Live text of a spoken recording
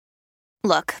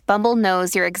Look, Bumble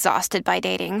knows you're exhausted by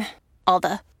dating. All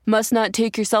the must not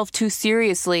take yourself too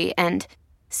seriously and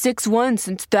 6'1"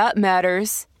 since that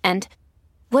matters. And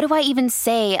what do I even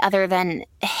say other than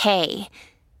hey?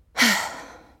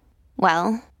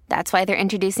 Well, that's why they're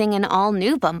introducing an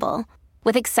all-new Bumble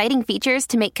with exciting features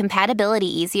to make compatibility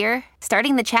easier,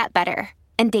 starting the chat better,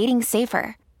 and dating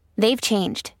safer. They've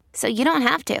changed, so you don't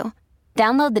have to.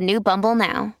 Download the new Bumble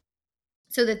now.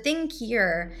 So the thing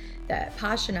here that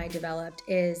Posh and I developed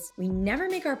is we never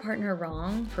make our partner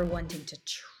wrong for wanting to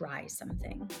try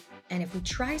something. And if we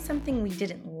try something, we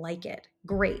didn't like it,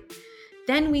 great.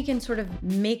 Then we can sort of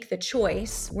make the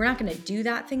choice. We're not going to do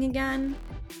that thing again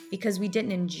because we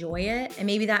didn't enjoy it. And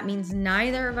maybe that means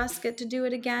neither of us get to do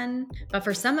it again. But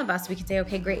for some of us, we can say,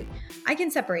 okay, great, I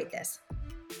can separate this.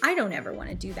 I don't ever want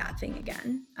to do that thing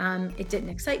again. It didn't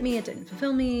excite me. It didn't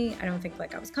fulfill me. I don't think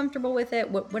like I was comfortable with it,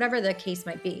 whatever the case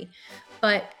might be.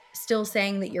 But still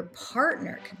saying that your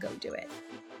partner could go do it.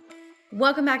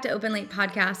 Welcome back to Open Late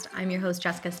Podcast. I'm your host,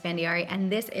 Jessica Spandiari,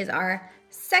 and this is our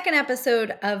second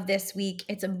episode of this week.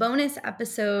 It's a bonus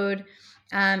episode.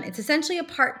 It's essentially a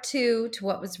part 2 to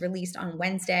what was released on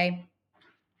Wednesday,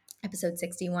 episode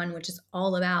 61, which is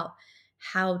all about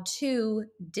how to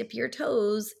dip your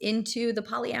toes into the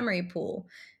polyamory pool,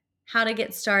 how to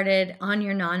get started on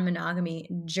your non-monogamy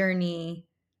journey,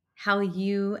 how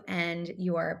you and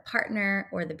your partner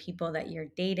or the people that you're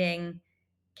dating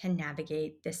can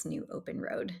navigate this new open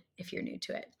road if you're new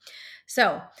to it.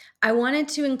 So I wanted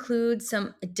to include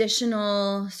some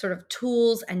additional sort of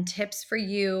tools and tips for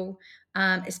you,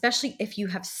 especially if you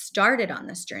have started on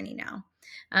this journey now.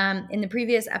 In the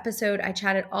previous episode, I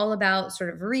chatted all about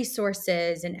sort of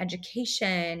resources and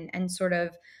education and sort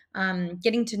of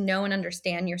getting to know and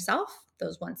understand yourself,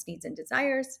 those wants, needs, and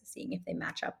desires, seeing if they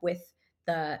match up with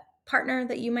the partner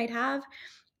that you might have,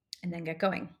 and then get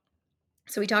going.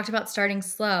 So we talked about starting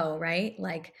slow, right?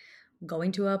 Like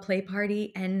going to a play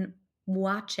party and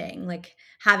watching, like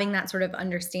having that sort of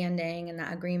understanding and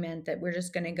that agreement that we're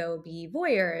just going to go be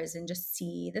voyeurs and just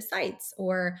see the sights,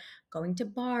 or going to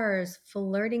bars,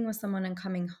 flirting with someone and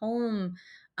coming home,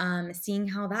 seeing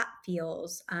how that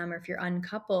feels. Or if you're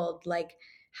uncoupled, like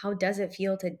how does it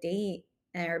feel to date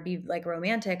or be like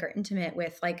romantic or intimate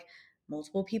with like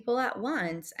multiple people at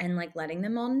once, and like letting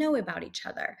them all know about each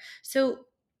other. So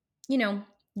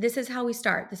this is how we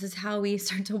start. This is how we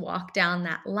start to walk down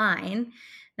that line.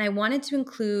 And I wanted to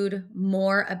include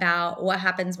more about what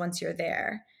happens once you're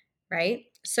there, right?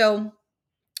 So,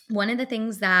 one of the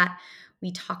things that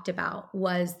we talked about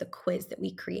was the quiz that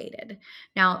we created.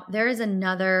 Now, there is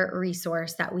another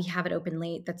resource that we have at Open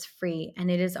Late that's free, and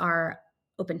it is our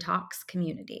Open Talks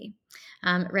community.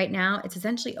 Right now, it's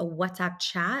essentially a WhatsApp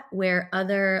chat where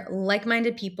other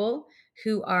like-minded people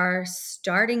who are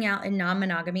starting out in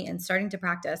non-monogamy and starting to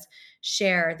practice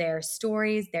share their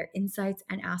stories, their insights,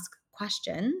 and ask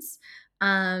questions.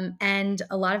 And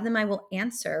a lot of them I will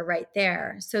answer right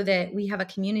there so that we have a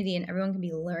community and everyone can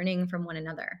be learning from one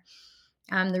another.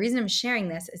 The reason I'm sharing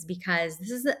this is because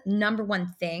this is the number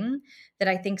one thing that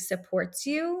I think supports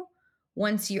you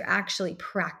once you're actually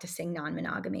practicing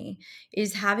non-monogamy,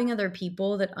 is having other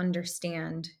people that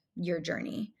understand your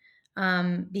journey.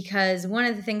 Because one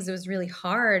of the things that was really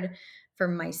hard for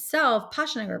myself,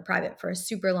 Pasha and I were private for a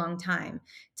super long time,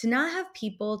 to not have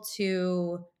people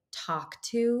to talk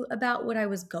to about what I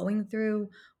was going through,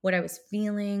 what I was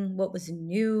feeling, what was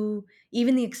new,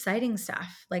 even the exciting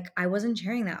stuff. Like I wasn't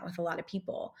sharing that with a lot of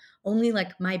people. Only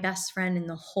like my best friend in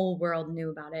the whole world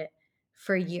knew about it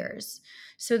for years.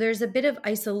 So there's a bit of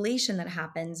isolation that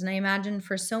happens. And I imagine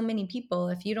for so many people,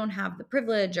 if you don't have the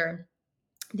privilege or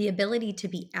the ability to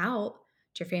be out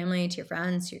to your family, to your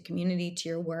friends, to your community, to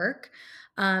your work,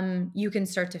 you can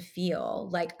start to feel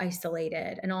like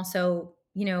isolated. And also,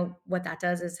 what that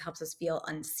does is helps us feel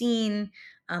unseen,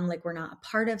 like we're not a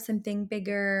part of something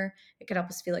bigger. It could help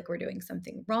us feel like we're doing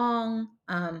something wrong,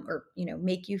 or,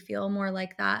 make you feel more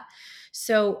like that.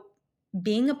 So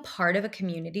being a part of a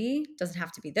community doesn't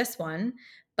have to be this one,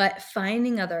 but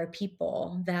finding other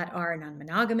people that are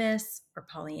non-monogamous or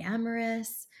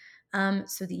polyamorous,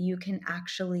 so that you can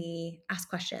actually ask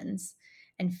questions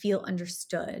and feel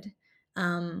understood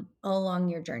along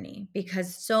your journey,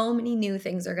 because so many new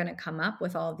things are going to come up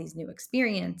with all of these new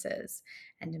experiences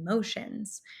and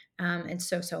emotions. It's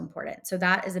so important. So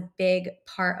that is a big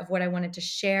part of what I wanted to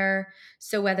share.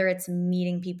 So whether it's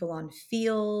meeting people on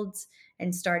fields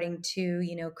and starting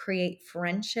to, create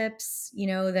friendships,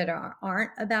 that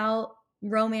aren't about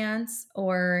romance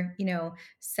or,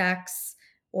 sex,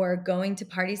 or going to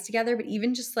parties together, but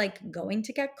even just like going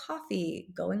to get coffee,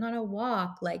 going on a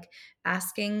walk, like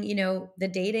asking, the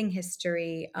dating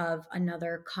history of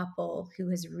another couple who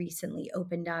has recently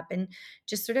opened up, and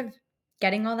just sort of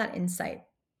getting all that insight.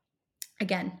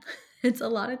 Again, it's a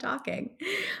lot of talking,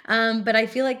 but I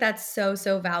feel like that's so,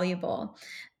 so valuable.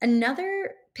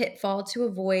 Another pitfall to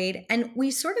avoid, and we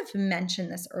sort of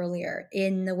mentioned this earlier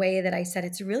in the way that I said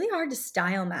it's really hard to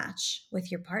style match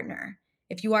with your partner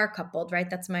if you are coupled, right?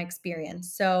 That's my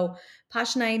experience. So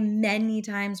Posh and I, many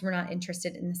times, we're not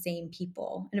interested in the same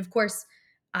people. And of course,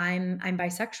 I'm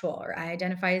bisexual, or I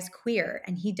identify as queer,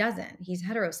 and he doesn't. He's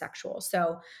heterosexual.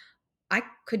 So I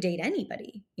could date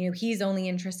anybody. He's only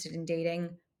interested in dating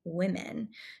women.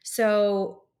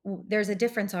 So there's a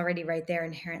difference already right there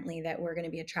inherently, that we're going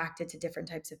to be attracted to different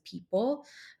types of people,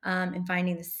 and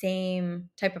finding the same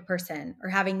type of person or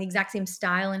having the exact same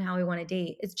style in how we want to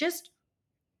date. It's just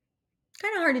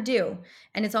kind of hard to do.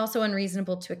 And it's also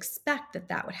unreasonable to expect that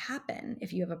that would happen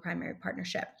if you have a primary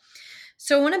partnership.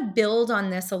 So I want to build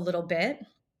on this a little bit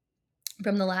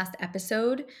from the last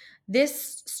episode.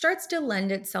 This starts to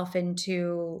lend itself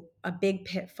into a big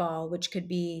pitfall, which could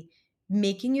be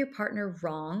making your partner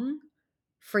wrong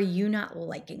for you not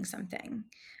liking something.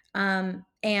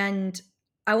 And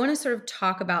I want to sort of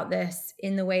talk about this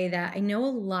in the way that I know a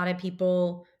lot of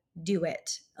people do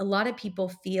it. A lot of people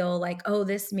feel like, oh,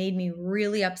 this made me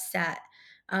really upset,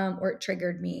 or it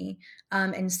triggered me.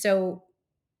 And so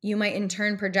you might in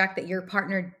turn project that your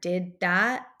partner did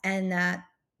that, and that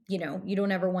you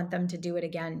don't ever want them to do it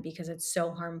again because it's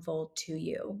so harmful to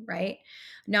you, right?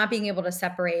 Not being able to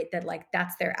separate that, like,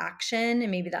 that's their action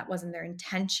and maybe that wasn't their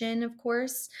intention, of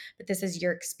course, but this is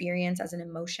your experience as an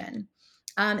emotion.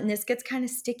 And this gets kind of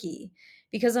sticky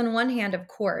because on one hand, of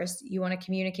course, you want to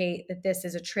communicate that this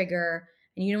is a trigger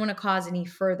and you don't want to cause any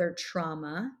further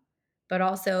trauma. But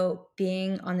also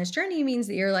being on this journey means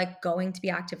that you're like going to be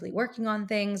actively working on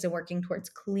things and working towards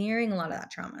clearing a lot of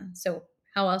that trauma. So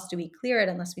how else do we clear it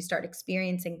unless we start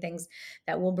experiencing things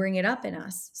that will bring it up in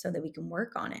us so that we can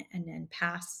work on it and then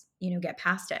get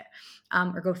past it,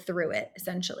 or go through it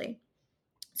essentially.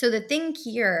 So the thing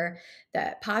here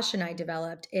that Posh and I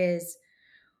developed is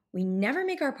we never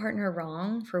make our partner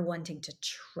wrong for wanting to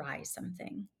try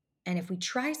something. And if we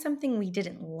try something, we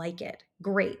didn't like it,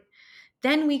 great.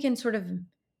 Then we can sort of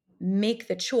make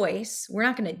the choice. We're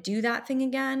not going to do that thing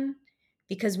again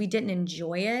because we didn't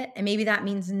enjoy it. And maybe that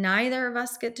means neither of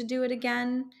us get to do it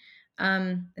again.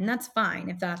 And that's fine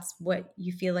if that's what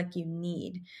you feel like you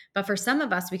need. But for some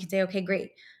of us, we could say, okay,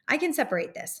 great, I can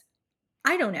separate this.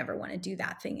 I don't ever want to do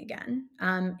that thing again.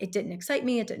 It didn't excite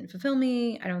me. It didn't fulfill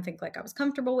me. I don't think like I was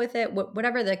comfortable with it,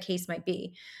 whatever the case might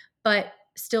be. But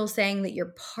still saying that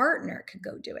your partner could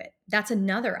go do it. That's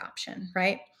another option,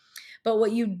 right? But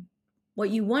what you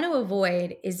want to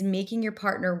avoid is making your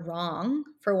partner wrong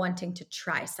for wanting to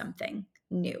try something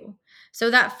new. So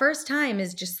that first time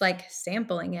is just like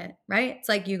sampling it, right? It's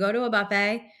like you go to a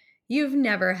buffet, you've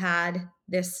never had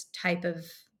this type of,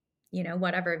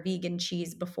 whatever, vegan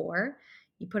cheese before.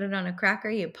 You put it on a cracker,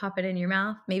 you pop it in your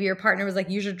mouth. Maybe your partner was like,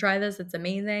 you should try this, it's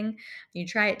amazing. You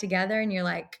try it together and you're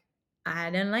like,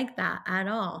 I didn't like that at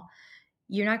all.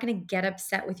 You're not going to get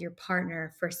upset with your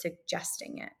partner for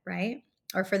suggesting it, right?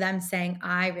 Or for them saying,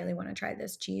 I really want to try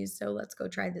this cheese, so let's go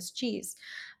try this cheese.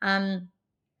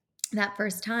 That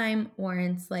first time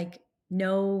warrants like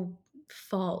no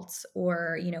faults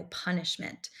or,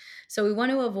 punishment. So we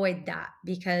want to avoid that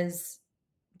because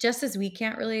just as we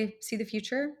can't really see the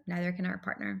future, neither can our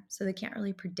partner. So they can't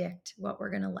really predict what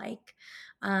we're going to like.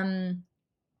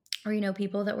 Or,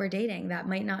 people that we're dating that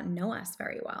might not know us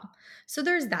very well. So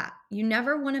there's that. You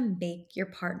never want to make your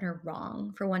partner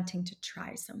wrong for wanting to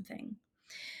try something.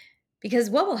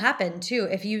 Because what will happen too,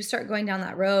 if you start going down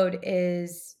that road,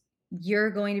 is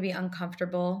you're going to be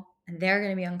uncomfortable and they're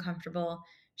going to be uncomfortable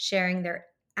sharing their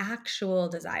actual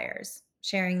desires,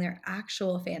 sharing their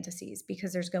actual fantasies,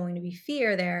 because there's going to be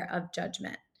fear there of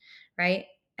judgment, right?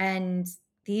 And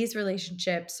these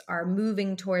relationships are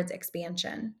moving towards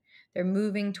expansion. They're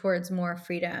moving towards more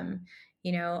freedom,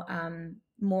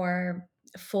 more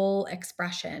full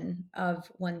expression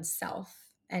of oneself,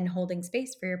 and holding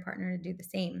space for your partner to do the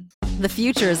same. The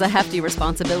future is a hefty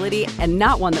responsibility and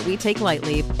not one that we take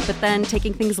lightly. But then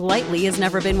taking things lightly has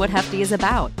never been what Hefty is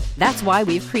about. That's why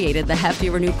we've created the Hefty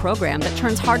Renew program that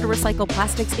turns hard-to-recycle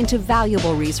plastics into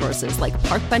valuable resources like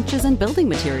park benches and building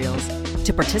materials.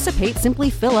 To participate, simply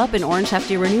fill up an orange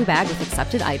Hefty Renew bag with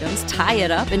accepted items, tie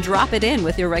it up, and drop it in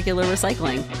with your regular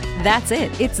recycling. That's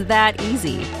it. It's that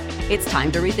easy. It's time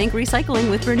to rethink recycling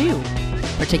with Renew.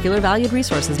 Particular valued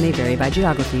resources may vary by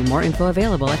geography. More info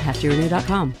available at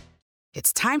heftyrenew.com.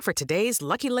 It's time for today's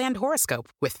Lucky Land horoscope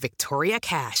with Victoria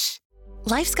Cash.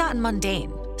 Life's gotten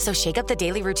mundane, so shake up the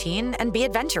daily routine and be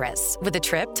adventurous with a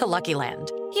trip to Lucky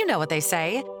Land. You know what they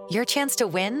say, your chance to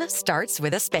win starts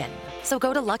with a spin. So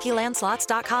go to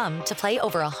LuckyLandSlots.com to play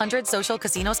over 100 social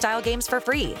casino-style games for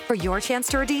free for your chance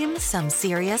to redeem some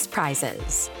serious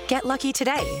prizes. Get lucky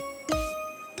today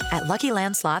at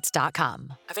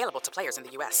LuckyLandSlots.com. Available to players in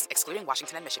the U.S., excluding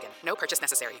Washington and Michigan. No purchase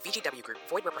necessary. VGW Group.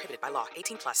 Void where prohibited by law.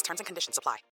 18 plus. Terms and conditions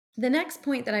apply. The next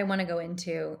point that I want to go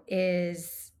into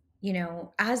is,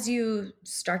 as you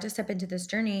start to step into this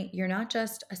journey, you're not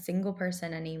just a single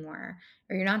person anymore,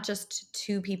 or you're not just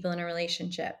two people in a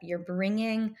relationship. You're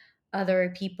bringing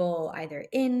other people either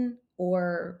in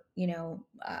or,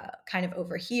 kind of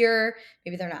over here.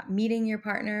 Maybe they're not meeting your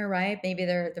partner, right? Maybe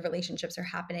the relationships are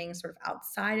happening sort of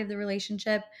outside of the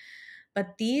relationship.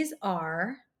 But these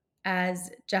are, as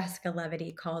Jessica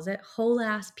Levity calls it, whole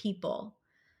ass people.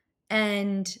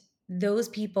 And those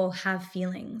people have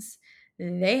feelings.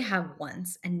 They have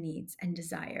wants and needs and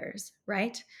desires,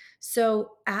 right?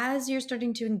 So as you're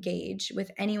starting to engage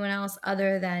with anyone else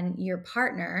other than your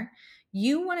partner,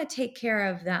 you want to take care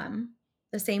of them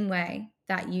the same way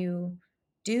that you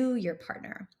do your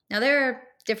partner. Now, there are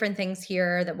different things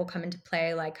here that will come into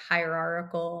play, like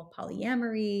hierarchical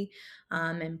polyamory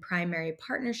and primary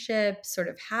partnerships, sort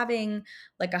of having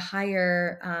like a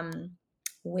higher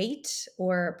weight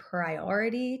or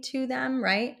priority to them,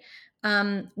 right?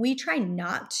 We try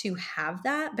not to have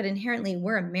that, but inherently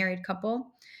we're a married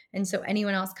couple. And so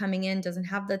anyone else coming in doesn't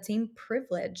have that same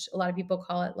privilege. A lot of people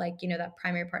call it like, that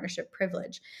primary partnership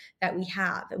privilege that we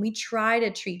have. And we try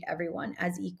to treat everyone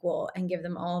as equal and give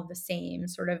them all of the same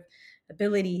sort of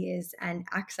abilities and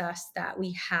access that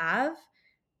we have,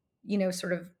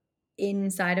 sort of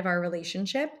inside of our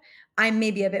relationship. I'm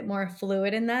maybe a bit more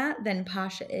fluid in that than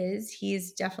Pasha is.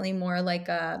 He's definitely more like,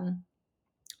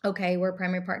 okay, we're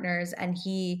primary partners. And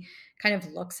he kind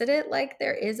of looks at it like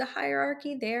there is a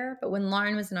hierarchy there. But when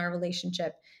Lauren was in our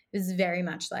relationship, it was very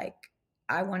much like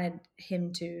I wanted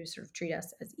him to sort of treat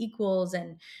us as equals.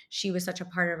 And she was such a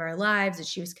part of our lives that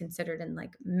she was considered in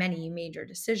like many major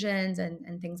decisions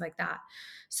and things like that.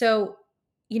 So,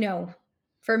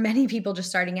 for many people just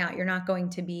starting out, you're not going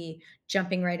to be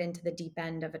jumping right into the deep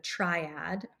end of a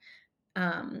triad.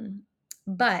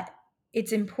 But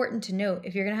it's important to note,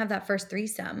 if you're going to have that first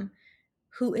threesome,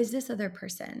 who is this other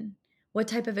person? What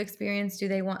type of experience do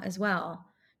they want as well?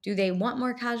 Do they want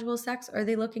more casual sex, or are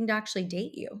they looking to actually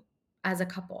date you as a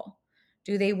couple?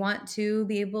 Do they want to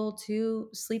be able to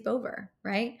sleep over,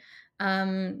 right?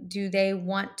 Do they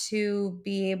want to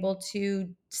be able to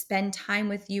spend time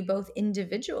with you both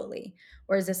individually?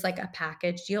 Or is this like a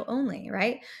package deal only,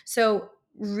 right? So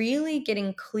really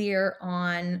getting clear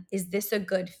on, is this a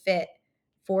good fit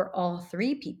for all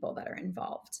three people that are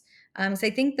involved? So I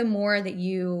think the more that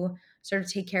you sort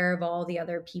of take care of all the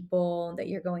other people that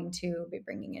you're going to be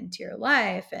bringing into your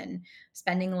life and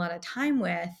spending a lot of time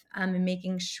with, and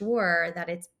making sure that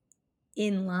it's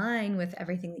in line with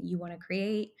everything that you want to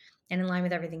create and in line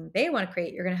with everything they want to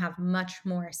create, you're going to have much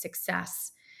more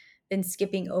success than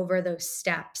skipping over those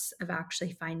steps of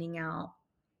actually finding out,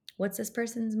 what's this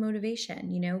person's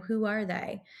motivation? Who are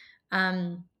they?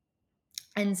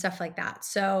 And stuff like that.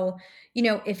 So,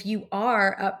 if you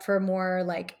are up for more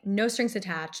like no strings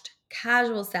attached,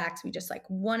 casual sex, we just like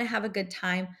want to have a good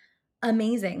time,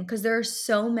 amazing. Because there are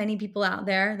so many people out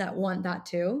there that want that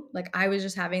too. Like I was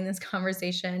just having this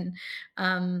conversation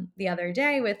the other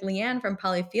day with Leanne from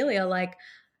Polyphilia. Like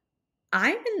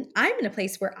I'm in a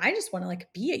place where I just want to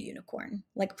like be a unicorn.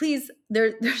 Like, please,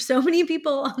 there's so many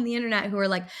people on the internet who are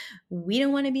like, we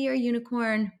don't want to be your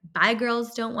unicorn. Bi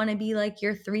girls don't want to be like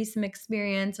your threesome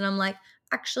experience. And I'm like,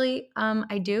 actually,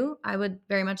 I do. I would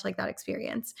very much like that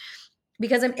experience,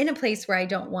 because I'm in a place where I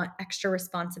don't want extra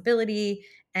responsibility.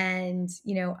 And,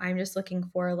 I'm just looking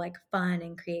for like fun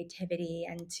and creativity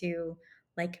and to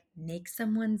like make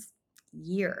someone's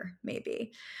year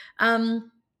maybe.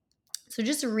 So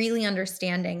just really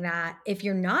understanding that if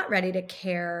you're not ready to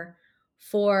care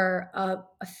for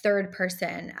a third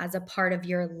person as a part of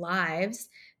your lives,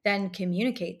 then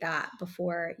communicate that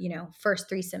before, first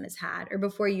threesome is had, or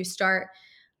before you start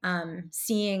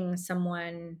seeing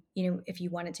someone, if you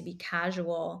want it to be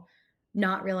casual,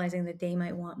 not realizing that they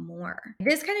might want more.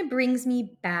 This kind of brings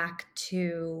me back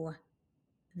to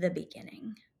the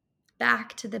beginning,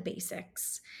 back to the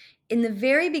basics. In the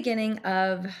very beginning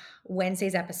of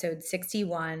Wednesday's episode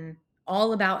 61,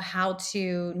 all about how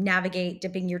to navigate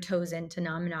dipping your toes into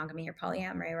non-monogamy or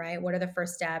polyamory, right? What are the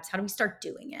first steps? How do we start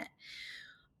doing it?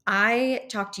 I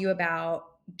talked to you about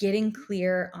getting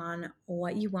clear on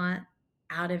what you want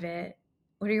out of it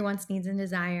What are your wants, needs, and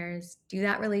desires? Do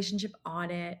that relationship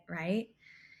audit, right?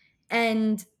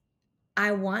 And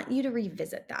I want you to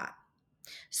revisit that.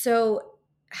 So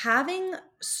having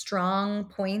strong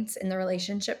points in the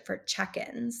relationship for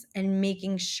check-ins and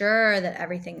making sure that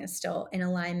everything is still in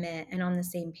alignment and on the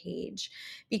same page.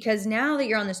 Because now that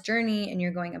you're on this journey and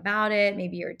you're going about it,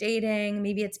 maybe you're dating,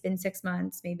 maybe it's been 6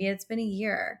 months, maybe it's been a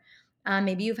year,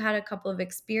 maybe you've had a couple of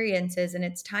experiences, and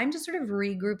it's time to sort of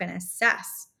regroup and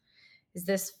assess. Is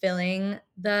this filling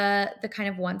the kind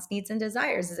of wants, needs, and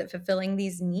desires? Is it fulfilling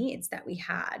these needs that we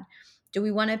had? Do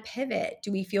we want to pivot?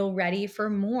 Do we feel ready for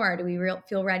more? Do we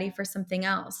feel ready for something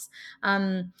else?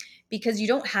 Because you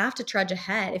don't have to trudge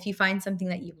ahead. If you find something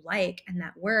that you like and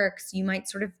that works, you might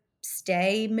sort of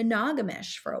stay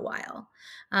monogamish for a while.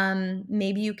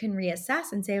 Maybe you can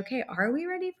reassess and say, okay, are we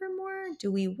ready for more?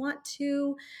 Do we want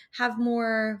to have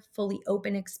more fully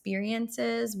open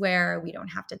experiences where we don't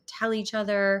have to tell each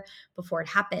other before it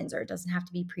happens, or it doesn't have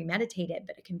to be premeditated,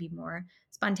 but it can be more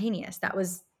spontaneous? That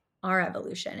was our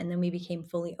evolution. And then we became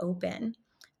fully open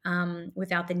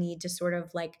without the need to sort of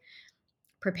like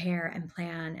prepare and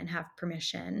plan and have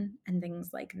permission and things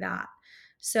like that.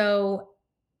 So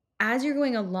as you're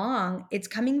going along, it's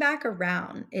coming back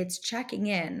around. It's checking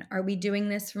in. Are we doing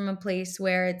this from a place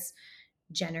where it's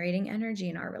generating energy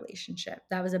in our relationship?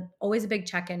 That was always a big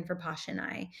check-in for Pasha and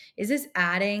I. Is this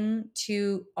adding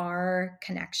to our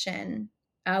connection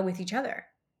with each other?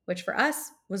 Which for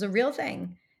us was a real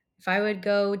thing. If I would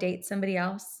go date somebody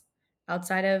else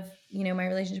outside of, my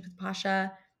relationship with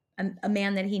Pasha, a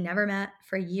man that he never met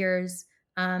for years,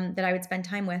 that I would spend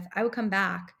time with, I would come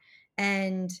back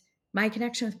and my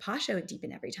connection with Pasha would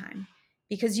deepen every time,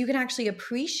 because you can actually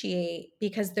appreciate,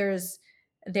 because there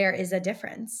is a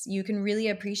difference. You can really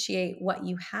appreciate what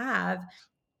you have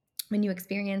when you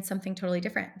experience something totally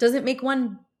different. Doesn't make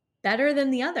one better than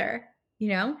the other,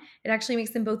 it actually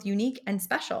makes them both unique and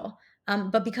special.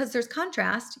 But because there's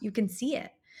contrast, you can see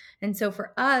it. And so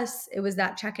for us, it was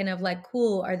that check-in of like,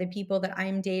 cool, are the people that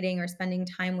I'm dating or spending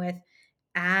time with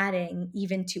adding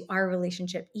even to our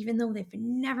relationship, even though they've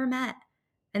never met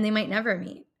and they might never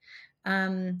meet?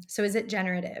 So is it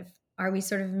generative? Are we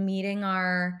sort of meeting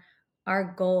our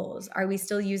goals? Are we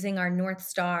still using our North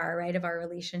Star, right, of our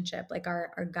relationship, like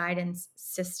our guidance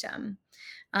system?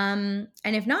 And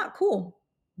if not, cool.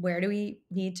 Where do we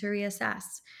need to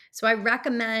reassess? So I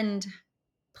recommend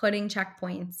putting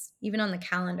checkpoints even on the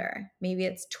calendar. Maybe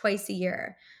it's twice a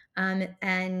year.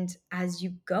 And as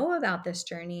you go about this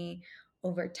journey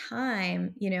over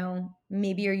time,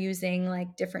 maybe you're using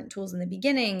like different tools in the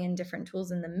beginning and different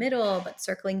tools in the middle, but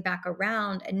circling back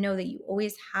around, and know that you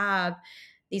always have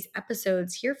these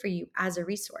episodes here for you as a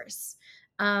resource.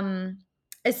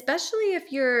 Especially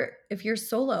if you're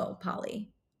solo poly,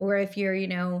 or if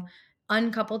you're,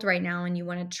 uncoupled right now and you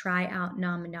want to try out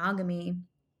non-monogamy,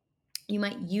 you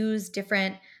might use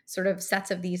different sort of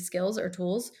sets of these skills or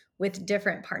tools with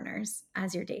different partners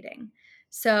as you're dating.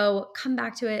 So come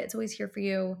back to it. It's always here for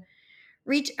you.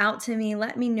 Reach out to me.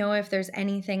 Let me know if there's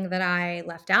anything that I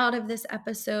left out of this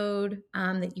episode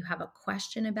that you have a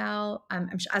question about.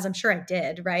 I'm sure I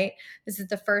did, right? This is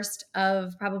the first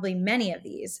of probably many of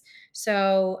these.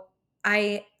 So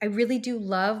I really do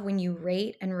love when you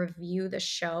rate and review the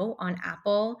show on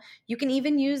Apple. You can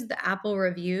even use the Apple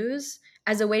reviews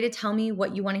as a way to tell me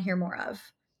what you want to hear more of,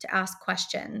 to ask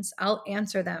questions. I'll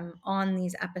answer them on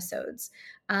these episodes.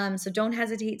 So don't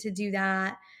hesitate to do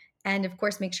that. And of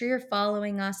course, make sure you're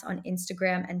following us on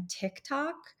Instagram and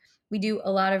TikTok. We do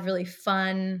a lot of really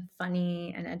fun,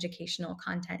 funny, and educational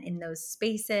content in those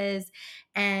spaces.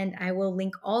 And I will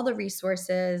link all the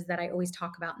resources that I always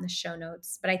talk about in the show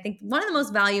notes. But I think one of the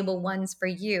most valuable ones for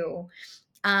you,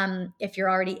 if you're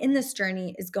already in this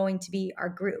journey, is going to be our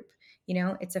group.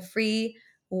 It's a free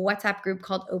WhatsApp group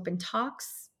called Open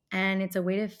Talks. And it's a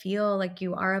way to feel like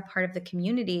you are a part of the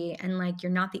community and like you're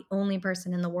not the only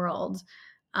person in the world,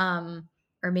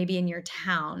 or maybe in your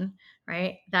town,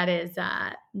 right, that is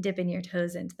dipping your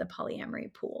toes into the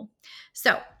polyamory pool.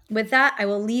 So with that, I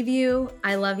will leave you.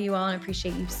 I love you all and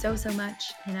appreciate you so, so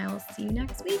much. And I will see you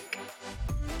next week.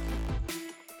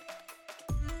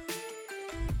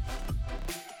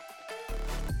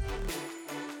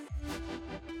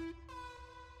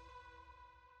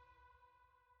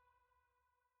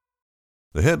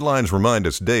 The headlines remind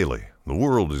us daily, the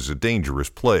world is a dangerous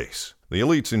place. The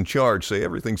elites in charge say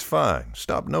everything's fine,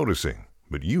 stop noticing.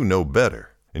 But you know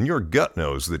better. And your gut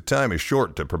knows that time is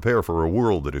short to prepare for a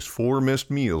world that is 4 missed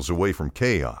meals away from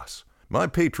chaos. My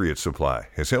Patriot Supply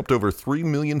has helped over 3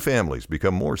 million families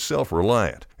become more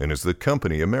self-reliant and is the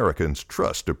company Americans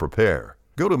trust to prepare.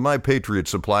 Go to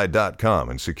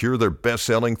MyPatriotSupply.com and secure their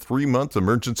best-selling 3-month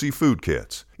emergency food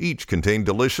kits. Each contain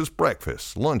delicious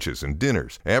breakfasts, lunches, and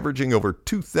dinners, averaging over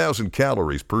 2,000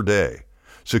 calories per day.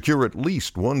 Secure at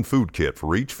least one food kit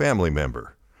for each family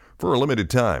member. For a limited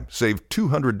time, save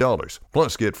 $200,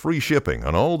 plus get free shipping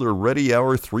on all their Ready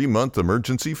Hour 3-month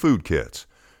emergency food kits.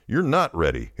 You're not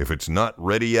ready if it's not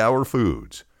Ready Hour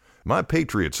Foods. My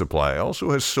Patriot Supply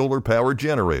also has solar power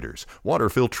generators, water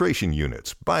filtration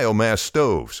units, biomass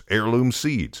stoves, heirloom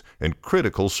seeds, and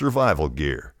critical survival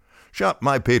gear. Shop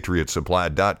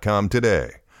MyPatriotSupply.com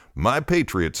today.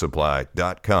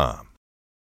 MyPatriotSupply.com.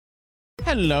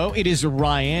 Hello, it is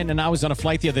Ryan, and I was on a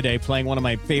flight the other day playing one of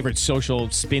my favorite social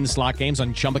spin slot games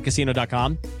on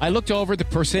ChumbaCasino.com. I looked over at the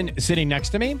person sitting next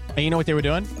to me, and you know what they were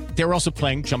doing? They were also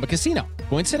playing Chumba Casino.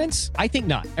 Coincidence? I think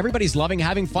not. Everybody's loving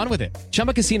having fun with it.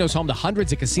 Chumba Casino is home to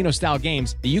hundreds of casino-style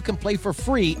games that you can play for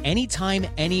free anytime,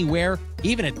 anywhere,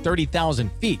 even at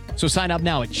 30,000 feet. So sign up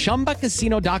now at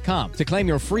ChumbaCasino.com to claim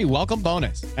your free welcome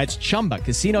bonus. That's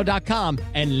ChumbaCasino.com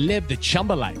and live the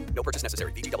Chumba life. No purchase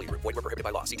necessary. VGW Group. Void where prohibited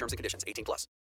by law. See terms and conditions. 18+.